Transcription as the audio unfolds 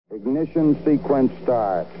Ignition sequence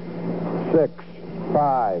start. 6,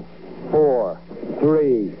 5, 4,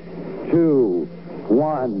 3, 2,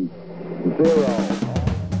 1, 0.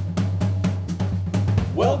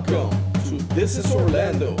 Welcome to This is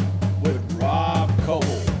Orlando with Rob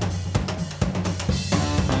Coble.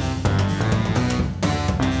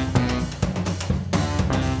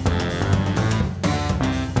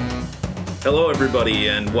 Hello, everybody,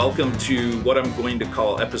 and welcome to what I'm going to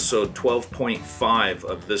call episode 12.5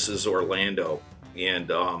 of This is Orlando. And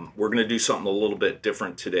we're going to do something a little bit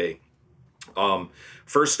different today.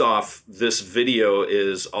 First off, this video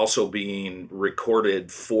is also being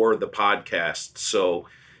recorded for the podcast. So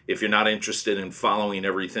if you're not interested in following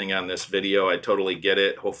everything on this video, I totally get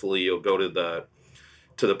it. Hopefully you'll go to the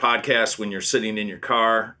podcast when you're sitting in your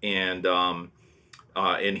car and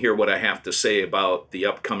hear what I have to say about the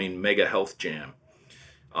upcoming Mega Health Jam.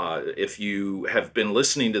 If you have been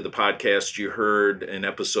listening to the podcast, you heard in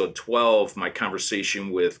episode 12 my conversation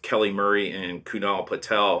with Kelly Murray and Kunal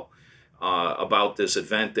Patel about this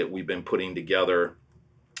event that we've been putting together,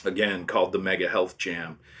 again, called the Mega Health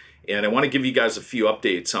Jam. And I want to give you guys a few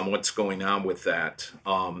updates on what's going on with that.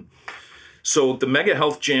 So the Mega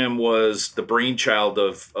Health Jam was the brainchild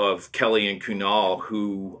of Kelly and Kunal,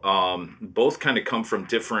 who both kind of come from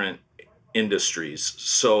different industries.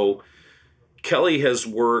 So Kelly has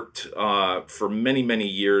worked for many, many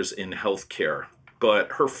years in healthcare,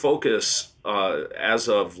 but her focus as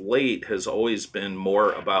of late has always been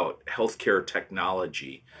more about healthcare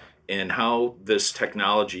technology and how this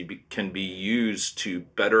technology can be used to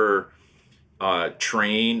better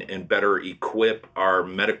train and better equip our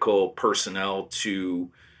medical personnel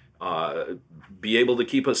to be able to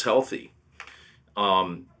keep us healthy.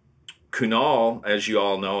 Kunal, as you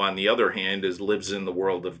all know, on the other hand, lives in the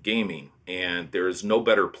world of gaming, and there is no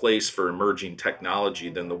better place for emerging technology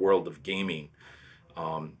than the world of gaming.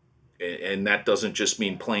 And that doesn't just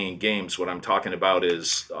mean playing games. What I'm talking about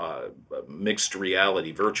is mixed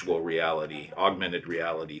reality, virtual reality, augmented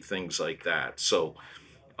reality, things like that. So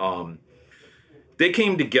they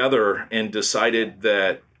came together and decided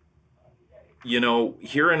that,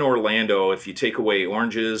 here in Orlando, if you take away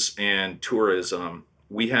oranges and tourism,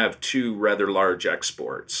 we have two rather large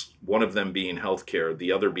exports, one of them being healthcare,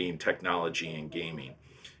 the other being technology and gaming.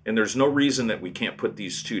 And there's no reason that we can't put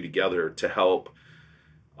these two together to help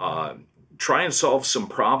try and solve some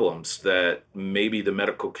problems that maybe the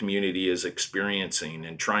medical community is experiencing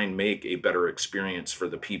and try and make a better experience for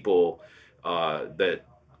the people that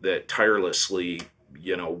tirelessly,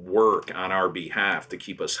 work on our behalf to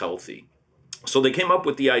keep us healthy. So they came up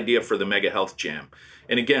with the idea for the Mega Health Jam.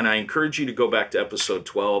 And again, I encourage you to go back to episode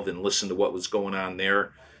 12 and listen to what was going on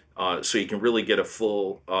there so you can really get a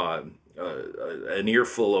full, an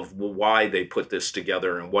earful of why they put this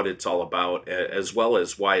together and what it's all about, as well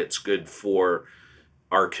as why it's good for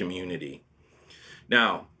our community.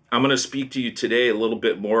 Now, I'm going to speak to you today a little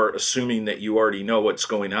bit more, assuming that you already know what's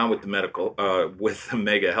going on with with the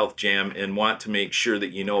Mega Health Jam, and want to make sure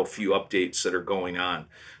that you know a few updates that are going on.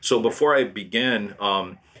 So before I begin,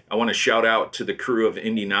 I want to shout out to the crew of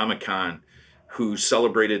Indienomicon, who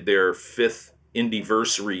celebrated their 5th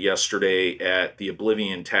Indieversary yesterday at the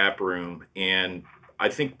Oblivion Tap Room, and I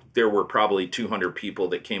think there were probably 200 people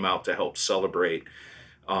that came out to help celebrate.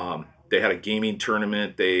 They had a gaming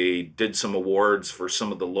tournament. They did some awards for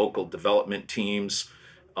some of the local development teams.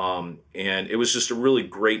 And it was just a really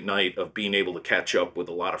great night of being able to catch up with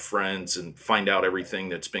a lot of friends and find out everything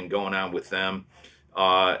that's been going on with them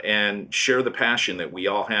and share the passion that we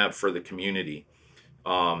all have for the community.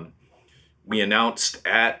 We announced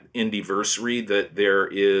at Indieversary that there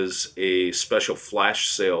is a special flash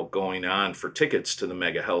sale going on for tickets to the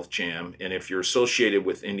Mega Health Jam. And if you're associated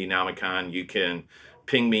with Indienomicon, you can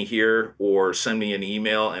ping me here or send me an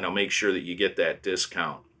email and I'll make sure that you get that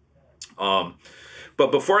discount.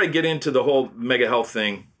 But before I get into the whole Mega Health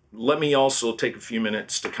thing, let me also take a few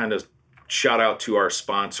minutes to kind of shout out to our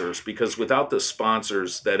sponsors, because without the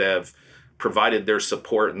sponsors that have provided their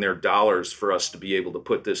support and their dollars for us to be able to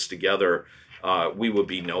put this together, we would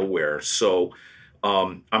be nowhere. So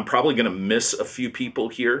I'm probably going to miss a few people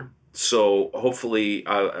here. So hopefully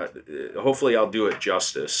I'll do it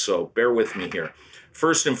justice. So bear with me here.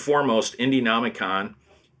 First and foremost, Indienomicon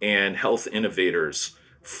and Health Innovators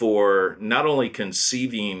for not only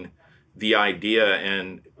conceiving the idea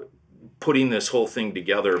and putting this whole thing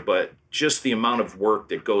together, but just the amount of work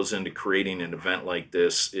that goes into creating an event like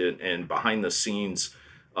this and behind the scenes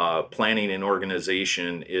planning and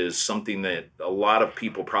organization is something that a lot of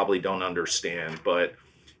people probably don't understand. But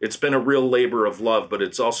it's been a real labor of love, but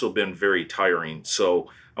it's also been very tiring. So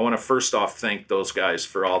I want to first off thank those guys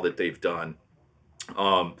for all that they've done.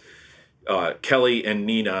 Kelly and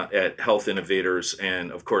Nina at Health Innovators,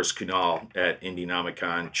 and of course Kunal at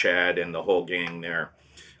Indianomicon, Chad and the whole gang there.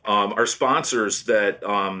 Our sponsors that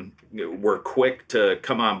were quick to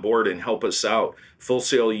come on board and help us out: Full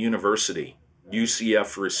Sail University,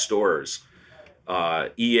 UCF Restores,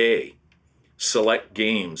 EA, Select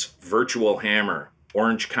Games, Virtual Hammer,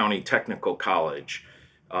 Orange County Technical College,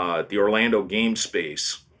 the Orlando Game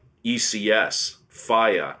Space, ECS,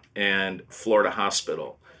 FIA, and Florida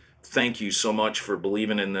Hospital. Thank you so much for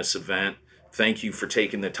believing in this event. Thank you for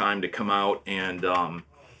taking the time to come out and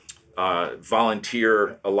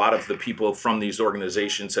volunteer. A lot of the people from these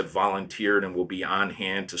organizations have volunteered and will be on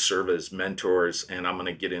hand to serve as mentors, and I'm going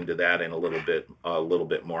to get into that in a little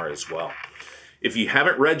bit more as well. If you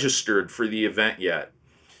haven't registered for the event yet,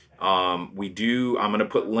 I'm going to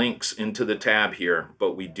put links into the tab here,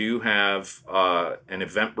 but we do have an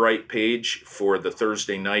Eventbrite page for the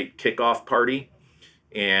Thursday night kickoff party.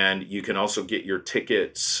 And you can also get your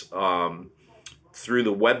tickets through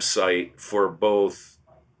the website for both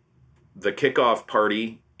the kickoff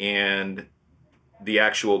party and the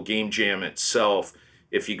actual game jam itself.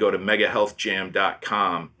 If you go to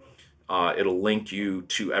megahealthjam.com, it'll link you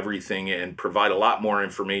to everything and provide a lot more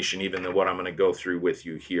information even than what I'm going to go through with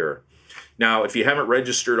you here. Now, if you haven't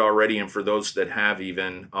registered already, and for those that have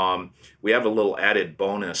even, we have a little added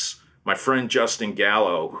bonus. My friend Justin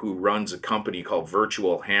Gallo, who runs a company called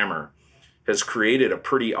Virtual Hammer, has created a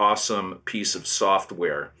pretty awesome piece of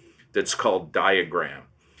software that's called Diagram.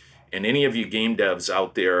 And any of you game devs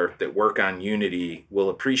out there that work on Unity will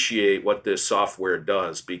appreciate what this software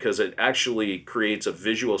does, because it actually creates a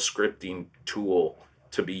visual scripting tool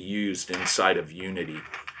to be used inside of Unity.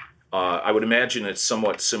 I would imagine it's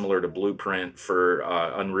somewhat similar to Blueprint for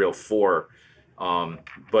Unreal 4.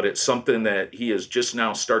 But it's something that he is just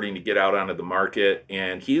now starting to get out onto the market,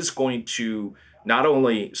 and he is going to not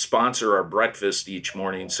only sponsor our breakfast each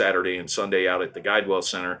morning, Saturday and Sunday out at the Guidewell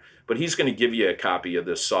Center, but he's going to give you a copy of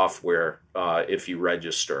this software if you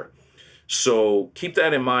register. So keep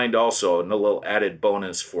that in mind also, and a little added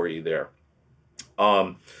bonus for you there.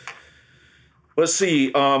 Let's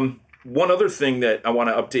see. One other thing that I want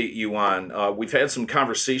to update you on, we've had some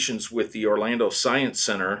conversations with the Orlando Science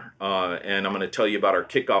Center, and I'm going to tell you about our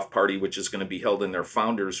kickoff party, which is going to be held in their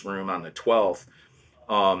founders room on the 12th.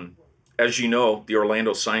 As you know, the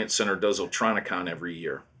Orlando Science Center does Otronicon every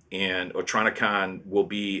year, and Otronicon will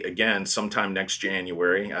be, again, sometime next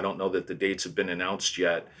January. I don't know that the dates have been announced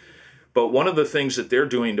yet, but one of the things that they're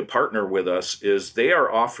doing to partner with us is they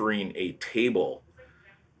are offering a table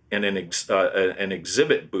and an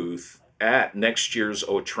exhibit booth at next year's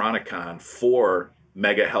Otronicon for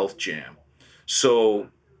Mega Health Jam. So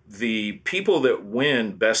the people that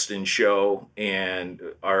win Best in Show and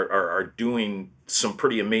are doing some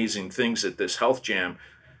pretty amazing things at this Health Jam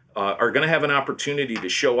are going to have an opportunity to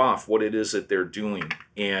show off what it is that they're doing.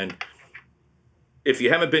 And if you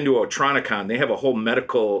haven't been to Otronicon, they have a whole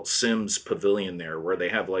medical sims pavilion there where they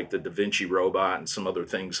have like the Da Vinci robot and some other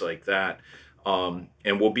things like that.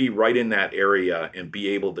 And we'll be right in that area and be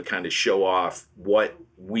able to kind of show off what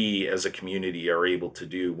we as a community are able to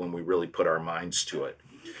do when we really put our minds to it.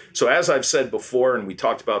 So as I've said before, and we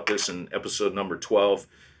talked about this in episode number 12,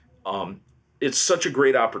 it's such a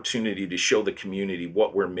great opportunity to show the community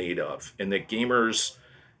what we're made of, and that gamers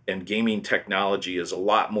and gaming technology is a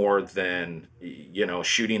lot more than,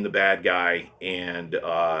 shooting the bad guy and,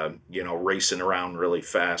 racing around really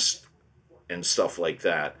fast and stuff like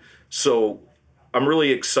that. So I'm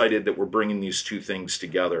really excited that we're bringing these two things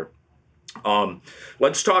together.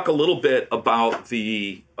 Let's talk a little bit about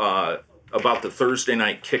the Thursday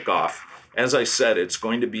night kickoff. As I said, it's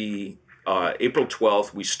going to be April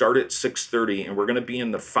 12th. We start at 6:30, and we're going to be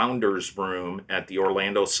in the Founders Room at the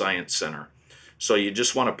Orlando Science Center. So you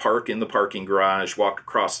just want to park in the parking garage, walk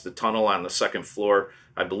across the tunnel on the second floor.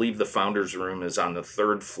 I believe the Founders Room is on the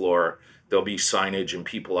third floor. There'll be signage and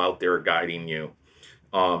people out there guiding you.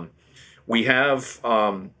 We have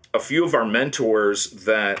a few of our mentors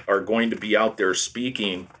that are going to be out there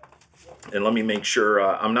speaking, and let me make sure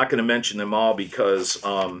I'm not going to mention them all because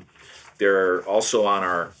they're also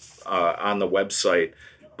on the website.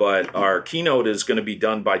 But our keynote is going to be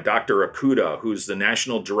done by Dr. Akuda, who's the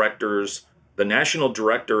national director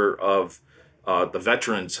of the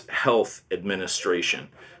Veterans Health Administration.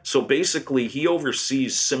 So basically, he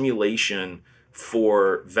oversees simulation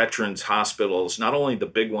for veterans hospitals, not only the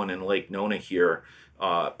big one in Lake Nona here,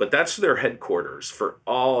 but that's their headquarters for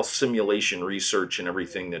all simulation research and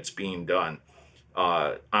everything that's being done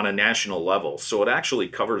on a national level. So it actually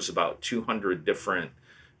covers about 200 different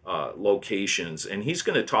locations. And he's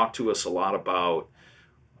going to talk to us a lot about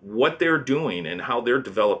what they're doing and how they're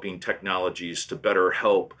developing technologies to better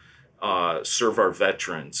help serve our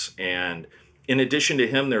veterans. And in addition to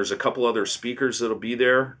him, there's a couple other speakers that'll be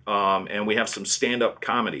there, and we have some stand-up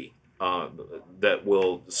comedy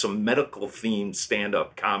some medical themed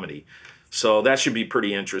stand-up comedy. So that should be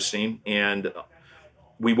pretty interesting. And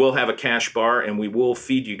we will have a cash bar, and we will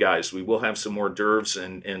feed you guys. We will have some hors d'oeuvres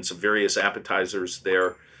and some various appetizers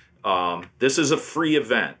there. This is a free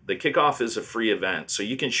event. The kickoff is a free event, so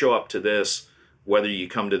you can show up to this whether you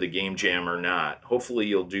come to the Game Jam or not. Hopefully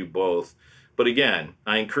you'll do both. But again,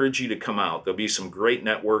 I encourage you to come out. There'll be some great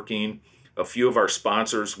networking. A few of our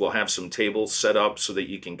sponsors will have some tables set up so that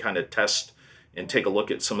you can kind of test and take a look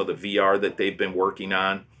at some of the VR that they've been working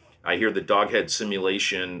on. I hear the Doghead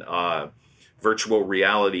Simulation virtual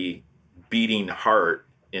reality beating heart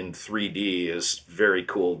in 3D is very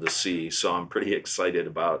cool to see. So I'm pretty excited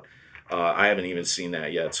about, I haven't even seen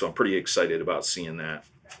that yet. So I'm pretty excited about seeing that.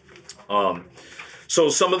 So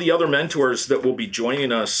some of the other mentors that will be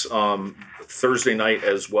joining us Thursday night,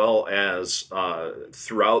 as well as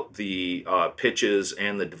throughout the pitches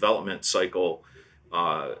and the development cycle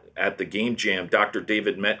at the Game Jam, Dr.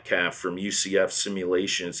 David Metcalf from UCF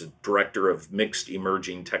Simulations, Director of Mixed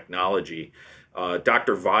Emerging Technology.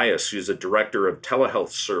 Dr. Vyas, who's a Director of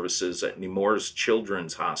Telehealth Services at Nemours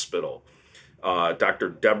Children's Hospital. Dr.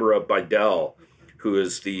 Deborah Bidell, who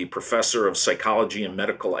is the Professor of Psychology and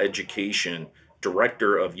Medical Education,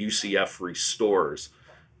 Director of UCF Restores.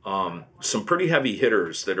 Some pretty heavy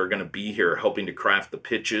hitters that are going to be here helping to craft the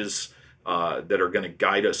pitches that are going to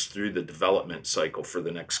guide us through the development cycle for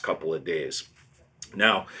the next couple of days.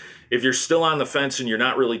 Now, if you're still on the fence and you're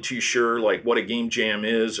not really too sure like what a Game Jam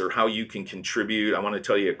is or how you can contribute, I want to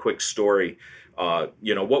tell you a quick story.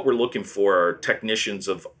 What we're looking for are technicians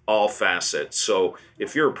of all facets. So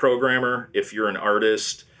if you're a programmer, if you're an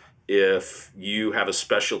artist, if you have a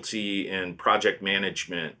specialty in project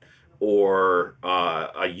management or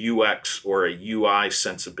a UX or a UI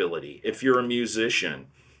sensibility, if you're a musician,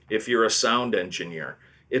 if you're a sound engineer,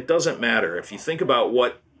 it doesn't matter. If you think about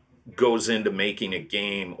what goes into making a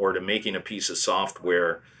game or to making a piece of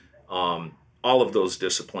software, all of those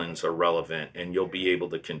disciplines are relevant and you'll be able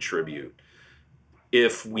to contribute.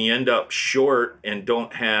 If we end up short and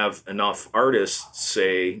don't have enough artists,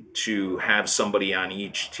 say, to have somebody on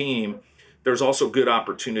each team, there's also good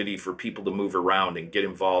opportunity for people to move around and get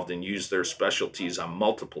involved and use their specialties on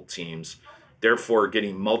multiple teams, therefore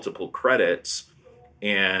getting multiple credits.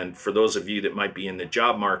 And for those of you that might be in the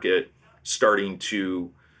job market, starting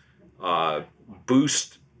to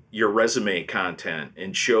boost your resume content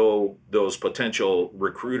and show those potential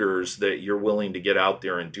recruiters that you're willing to get out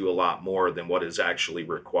there and do a lot more than what is actually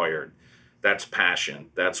required. That's passion.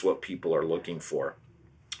 That's what people are looking for.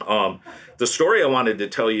 The story I wanted to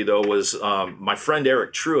tell you, though, was my friend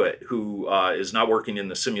Eric Truitt, who is now working in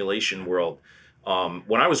the simulation world.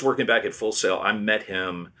 When I was working back at Full Sail, I met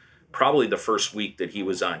him probably the first week that he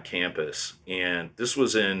was on campus. And this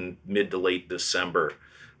was in mid to late December.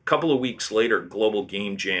 A couple of weeks later, Global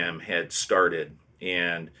Game Jam had started,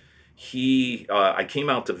 and I came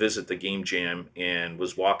out to visit the Game Jam and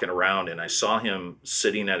was walking around, and I saw him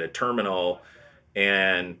sitting at a terminal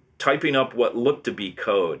and typing up what looked to be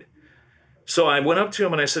code. So I went up to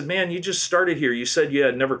him and I said, "Man, you just started here. You said you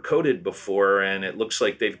had never coded before, and it looks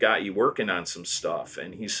like they've got you working on some stuff."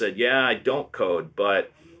 And he said, "Yeah, I don't code,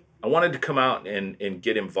 but I wanted to come out and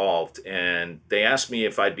get involved, and they asked me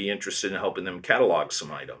if I'd be interested in helping them catalog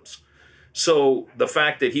some items." So the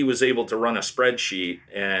fact that he was able to run a spreadsheet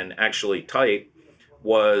and actually type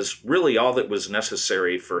was really all that was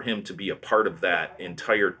necessary for him to be a part of that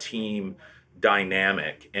entire team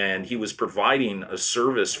dynamic. And he was providing a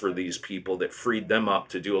service for these people that freed them up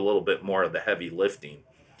to do a little bit more of the heavy lifting.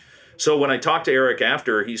 So when I talked to Eric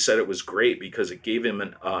after, he said it was great because it gave him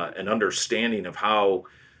an understanding of how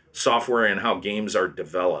software and how games are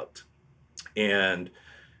developed. And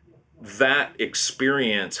that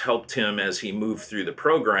experience helped him as he moved through the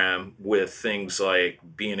program with things like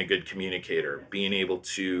being a good communicator, being able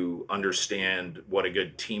to understand what a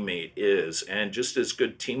good teammate is, and just as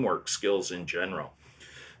good teamwork skills in general.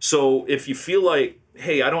 So if you feel like,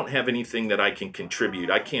 hey, I don't have anything that I can contribute,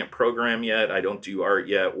 I can't program yet, I don't do art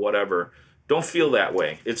yet, whatever, don't feel that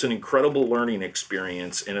way. It's an incredible learning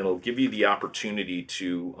experience, and it'll give you the opportunity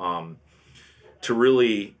to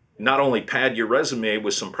really not only pad your resume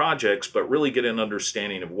with some projects, but really get an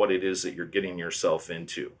understanding of what it is that you're getting yourself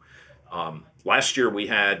into. Last year, we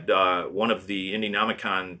had one of the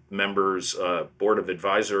Indienomicon members, board of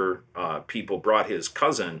advisor people, brought his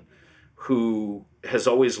cousin, who has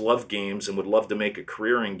always loved games and would love to make a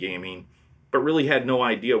career in gaming. but really had no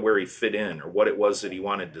idea where he fit in or what it was that he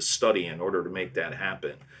wanted to study in order to make that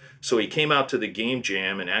happen. So he came out to the game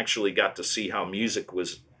jam and actually got to see how music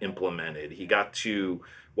was implemented. He got to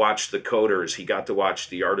watch the coders, he got to watch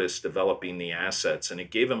the artists developing the assets, and it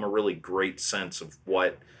gave him a really great sense of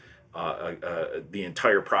what the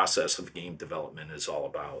entire process of game development is all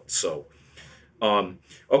about. So,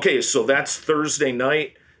 okay, so that's Thursday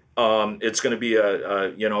night. It's going to be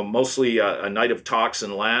mostly a night of talks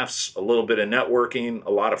and laughs, a little bit of networking,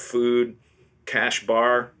 a lot of food, cash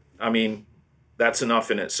bar. I mean, that's enough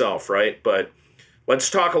in itself, right? But let's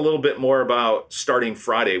talk a little bit more about starting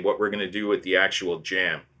Friday, what we're going to do with the actual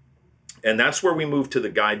jam. And that's where we move to the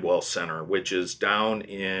Guidewell Center, which is down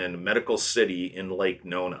in Medical City in Lake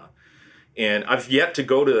Nona. And I've yet to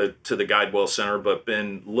go to the Guidewell Center, but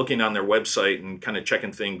been looking on their website and kind of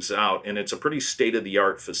checking things out. And it's a pretty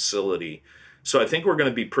state-of-the-art facility. So I think we're going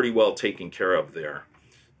to be pretty well taken care of there.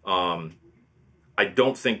 I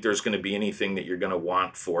don't think there's going to be anything that you're going to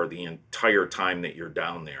want for the entire time that you're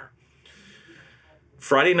down there.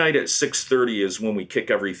 Friday night at 6:30 is when we kick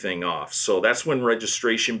everything off. So that's when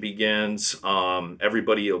registration begins.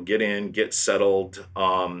 Everybody will get in, get settled.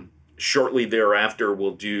 Shortly thereafter,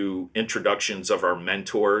 we'll do introductions of our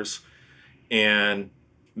mentors. And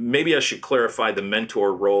maybe I should clarify the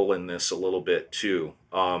mentor role in this a little bit too.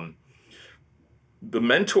 The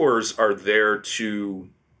mentors are there to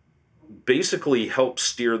basically help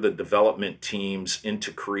steer the development teams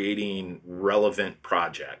into creating relevant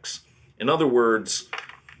projects. In other words,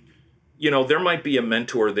 there might be a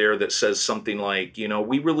mentor there that says something like,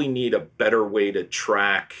 we really need a better way to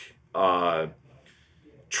track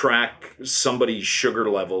somebody's sugar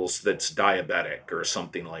levels that's diabetic or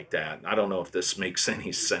something like that. I don't know if this makes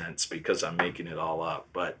any sense because I'm making it all up,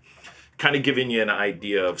 but kind of giving you an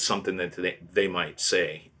idea of something that they might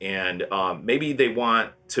say. And maybe they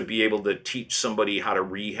want to be able to teach somebody how to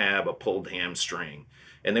rehab a pulled hamstring,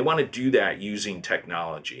 and they want to do that using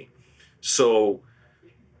technology. So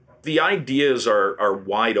the ideas are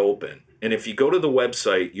wide open. And if you go to the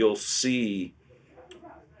website, you'll see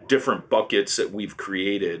different buckets that we've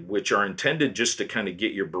created, which are intended just to kind of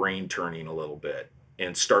get your brain turning a little bit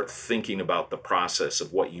and start thinking about the process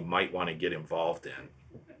of what you might want to get involved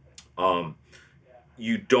in.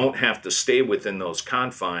 You don't have to stay within those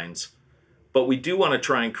confines, but we do want to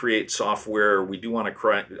try and create software. We do want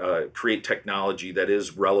to create technology that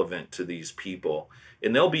is relevant to these people.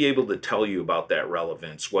 And they'll be able to tell you about that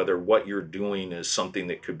relevance, whether what you're doing is something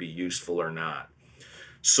that could be useful or not.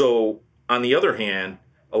 So on the other hand,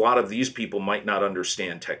 a lot of these people might not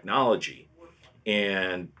understand technology.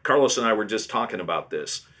 And Carlos and I were just talking about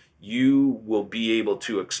this. You will be able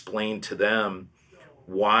to explain to them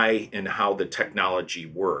why and how the technology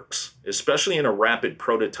works, especially in a rapid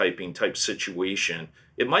prototyping type situation.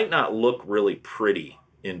 It might not look really pretty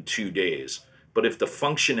in 2 days, but if the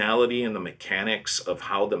functionality and the mechanics of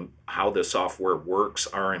how the software works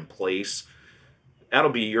are in place, that'll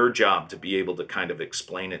be your job to be able to kind of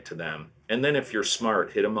explain it to them. And then if you're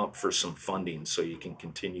smart, hit them up for some funding so you can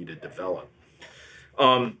continue to develop.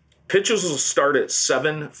 Pitches will start at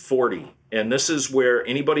 7:40. And this is where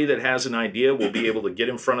anybody that has an idea will be able to get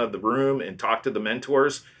in front of the room and talk to the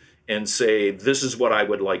mentors and say, this is what I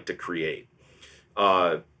would like to create.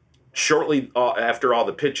 Shortly after all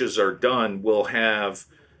the pitches are done, we'll have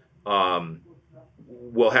the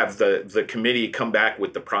committee come back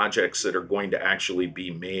with the projects that are going to actually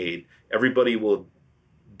be made. Everybody will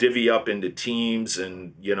divvy up into teams,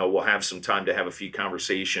 and we'll have some time to have a few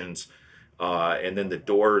conversations. And then the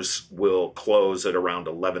doors will close at around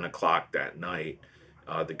 11 o'clock that night.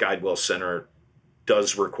 The Guidewell Center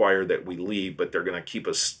does require that we leave, but they're going to keep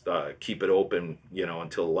it open,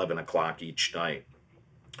 until 11 o'clock each night.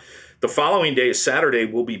 The following day, Saturday,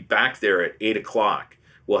 we'll be back there at 8 o'clock.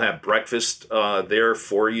 We'll have breakfast there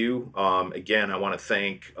for you. Again, I want to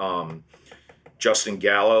thank Justin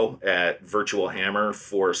Gallo at Virtual Hammer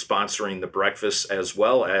for sponsoring the breakfast, as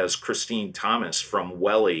well as Christine Thomas from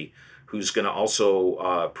Welly, who's going to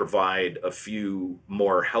also provide a few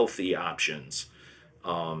more healthy options.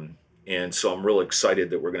 And so I'm real excited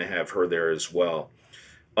that we're going to have her there as well.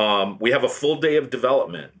 We have a full day of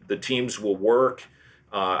development. The teams will work.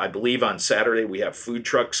 I believe on Saturday we have food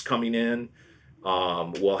trucks coming in.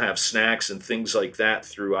 We'll have snacks and things like that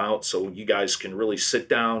throughout, so you guys can really sit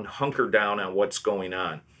down, hunker down on what's going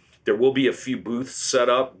on. There will be a few booths set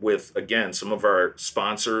up with, again, some of our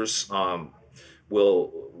sponsors.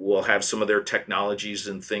 We'll have some of their technologies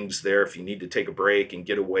and things there if you need to take a break and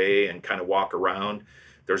get away and kind of walk around.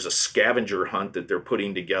 There's a scavenger hunt that they're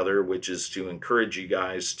putting together, which is to encourage you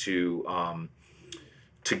guys to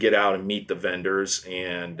get out and meet the vendors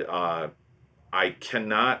and I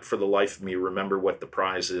cannot for the life of me remember what the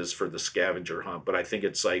prize is for the scavenger hunt, but I think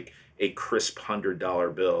it's like a crisp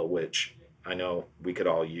 $100 bill, which I know we could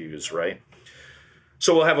all use, right?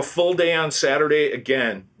 So we'll have a full day on Saturday.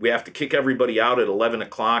 Again, we have to kick everybody out at 11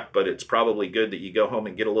 o'clock, but it's probably good that you go home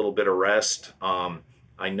and get a little bit of rest.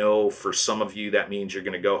 I know for some of you that means you're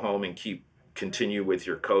going to go home and continue with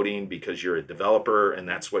your coding because you're a developer and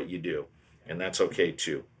that's what you do. And that's okay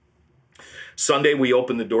too. Sunday, we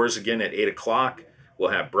open the doors again at 8 o'clock. We'll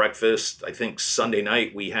have breakfast. I think Sunday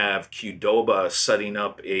night we have Qdoba setting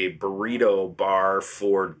up a burrito bar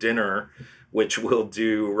for dinner, which we'll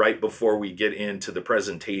do right before we get into the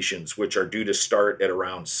presentations, which are due to start at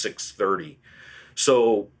around 6:30.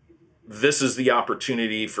 So this is the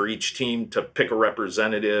opportunity for each team to pick a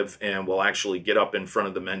representative, and we'll actually get up in front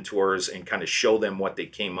of the mentors and kind of show them what they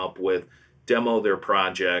came up with, demo their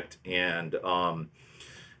project, and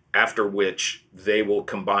after which they will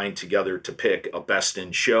combine together to pick a best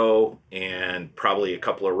in show and probably a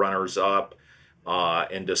couple of runners up,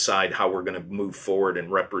 and decide how we're going to move forward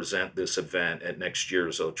and represent this event at next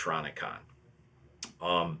year's Otronicon.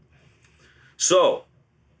 So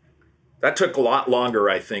that took a lot longer,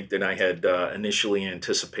 I think, than I had initially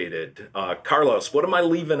anticipated. Carlos, what am I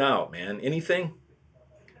leaving out, man? Anything?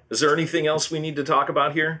 Is there anything else we need to talk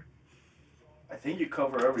about here? I think you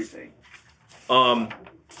cover everything.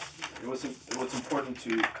 It was important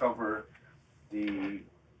to cover the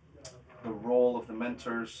role of the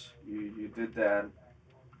mentors. You did that,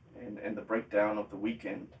 and the breakdown of the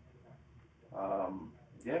weekend.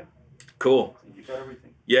 Yeah. Cool. You got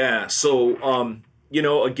everything. Yeah. So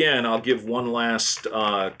again, I'll give one last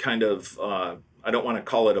kind of. I don't want to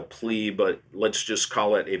call it a plea, but let's just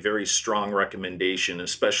call it a very strong recommendation,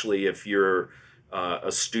 especially if you're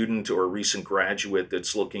a student or a recent graduate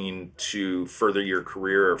that's looking to further your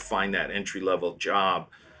career or find that entry-level job.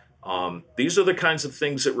 These are the kinds of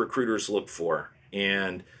things that recruiters look for.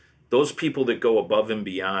 And those people that go above and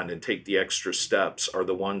beyond and take the extra steps are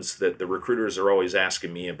the ones that the recruiters are always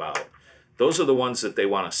asking me about. Those are the ones that they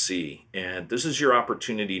want to see. And this is your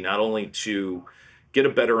opportunity not only to get a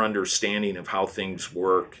better understanding of how things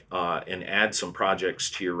work and add some projects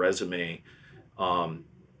to your resume,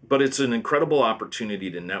 but it's an incredible opportunity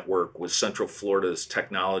to network with Central Florida's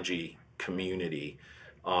technology community.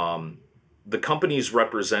 The companies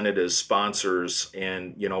represented as sponsors,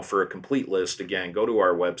 and for a complete list, again, go to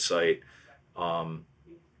our website.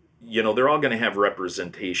 They're all going to have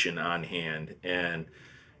representation on hand, and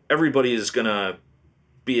everybody is going to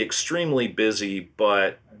be extremely busy,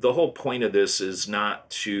 but the whole point of this is not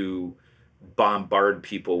to bombard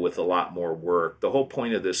people with a lot more work. The whole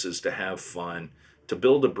point of this is to have fun, to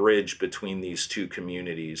build a bridge between these two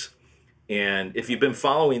communities. And if you've been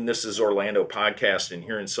following This Is Orlando podcast and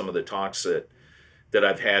hearing some of the talks that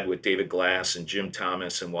I've had with David Glass and Jim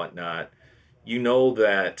Thomas and whatnot, you know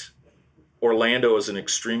that Orlando is an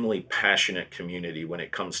extremely passionate community when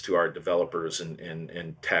it comes to our developers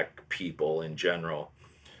and tech people in general.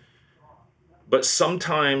 But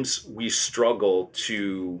sometimes we struggle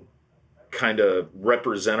to kind of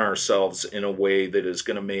represent ourselves in a way that is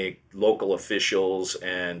going to make local officials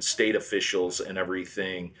and state officials and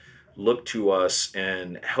everything look to us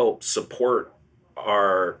and help support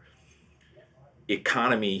our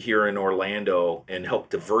economy here in Orlando and help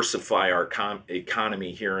diversify our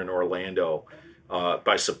economy here in Orlando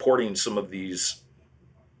by supporting some of these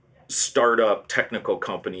startup technical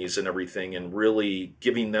companies and everything, and really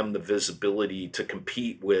giving them the visibility to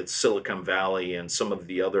compete with Silicon Valley and some of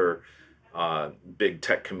the other big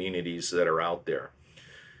tech communities that are out there.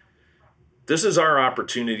 This is our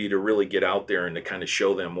opportunity to really get out there and to kind of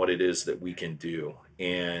show them what it is that we can do.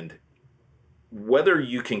 And whether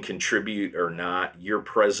you can contribute or not, your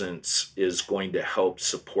presence is going to help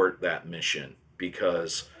support that mission.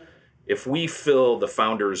 Because if we fill the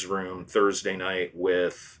founders room Thursday night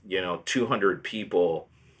with 200 people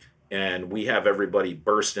and we have everybody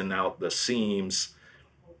bursting out the seams,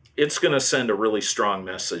 it's going to send a really strong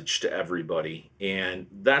message to everybody. And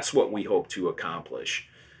that's what we hope to accomplish.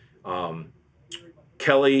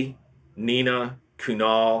 Kelly, Nina,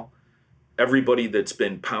 Kunal, everybody that's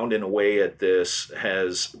been pounding away at this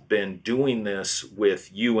has been doing this with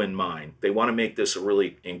you in mind. They want to make this a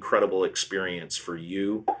really incredible experience for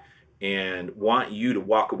you and want you to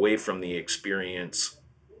walk away from the experience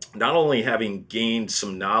not only having gained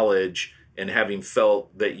some knowledge and having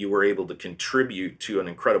felt that you were able to contribute to an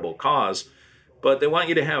incredible cause, but they want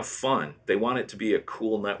you to have fun. They want it to be a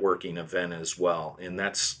cool networking event as well. And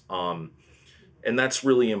that's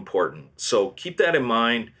really important. So keep that in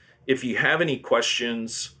mind. If you have any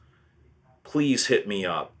questions, please hit me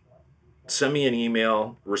up. send me an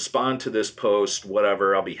email, respond to this post,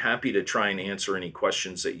 whatever. I'll be happy to try and answer any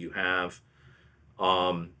questions that you have.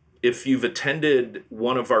 If you've attended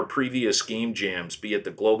one of our previous game jams, be it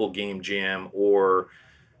the Global Game Jam or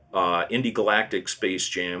Indie Galactic Space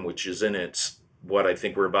Jam, which is in what I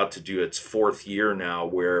think we're about to do its 4th year now,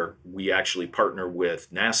 where we actually partner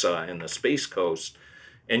with NASA and the Space Coast,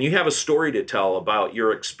 and you have a story to tell about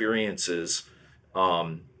your experiences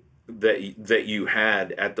that you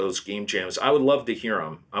had at those game jams, I would love to hear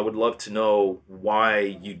them. I would love to know why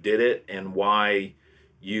you did it and why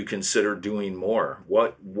you consider doing more.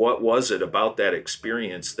 What was it about that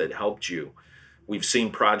experience that helped you? We've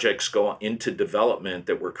seen projects go into development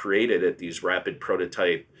that were created at these rapid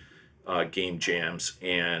prototype game jams,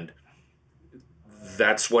 and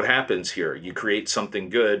that's what happens here. You create something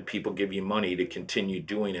good, people give you money to continue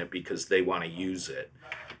doing it because they want to use it.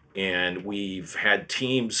 And we've had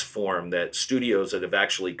teams form, that studios that have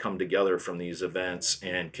actually come together from these events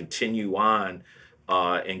and continue on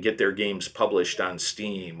and get their games published on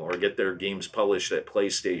Steam or get their games published at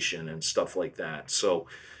PlayStation and stuff like that. So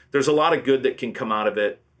there's a lot of good that can come out of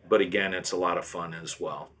it, but again, it's a lot of fun as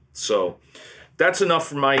well. So that's enough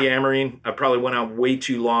for my yammering. I probably went on way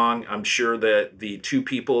too long. I'm sure that the 2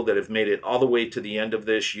 people that have made it all the way to the end of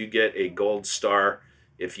this, you get a gold star.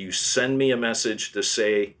 If you send me a message to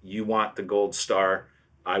say you want the gold star,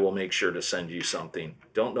 I will make sure to send you something.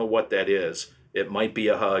 Don't know what that is. It might be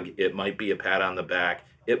a hug. It might be a pat on the back.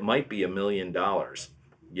 It might be $1 million.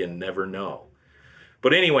 You never know.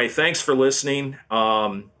 But anyway, thanks for listening.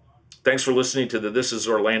 Thanks for listening to the This is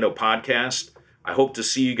Orlando podcast. I hope to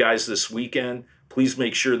see you guys this weekend. Please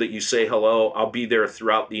make sure that you say hello. I'll be there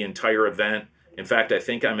throughout the entire event. In fact, I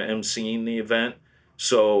think I'm emceeing the event.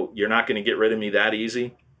 So you're not going to get rid of me that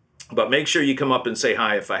easy. But make sure you come up and say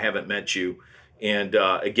hi if I haven't met you. And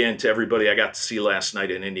again, to everybody I got to see last night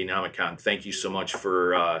at Indianomicon, thank you so much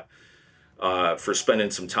for spending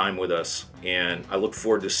some time with us. And I look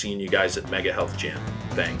forward to seeing you guys at Mega Health Jam.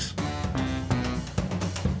 Thanks.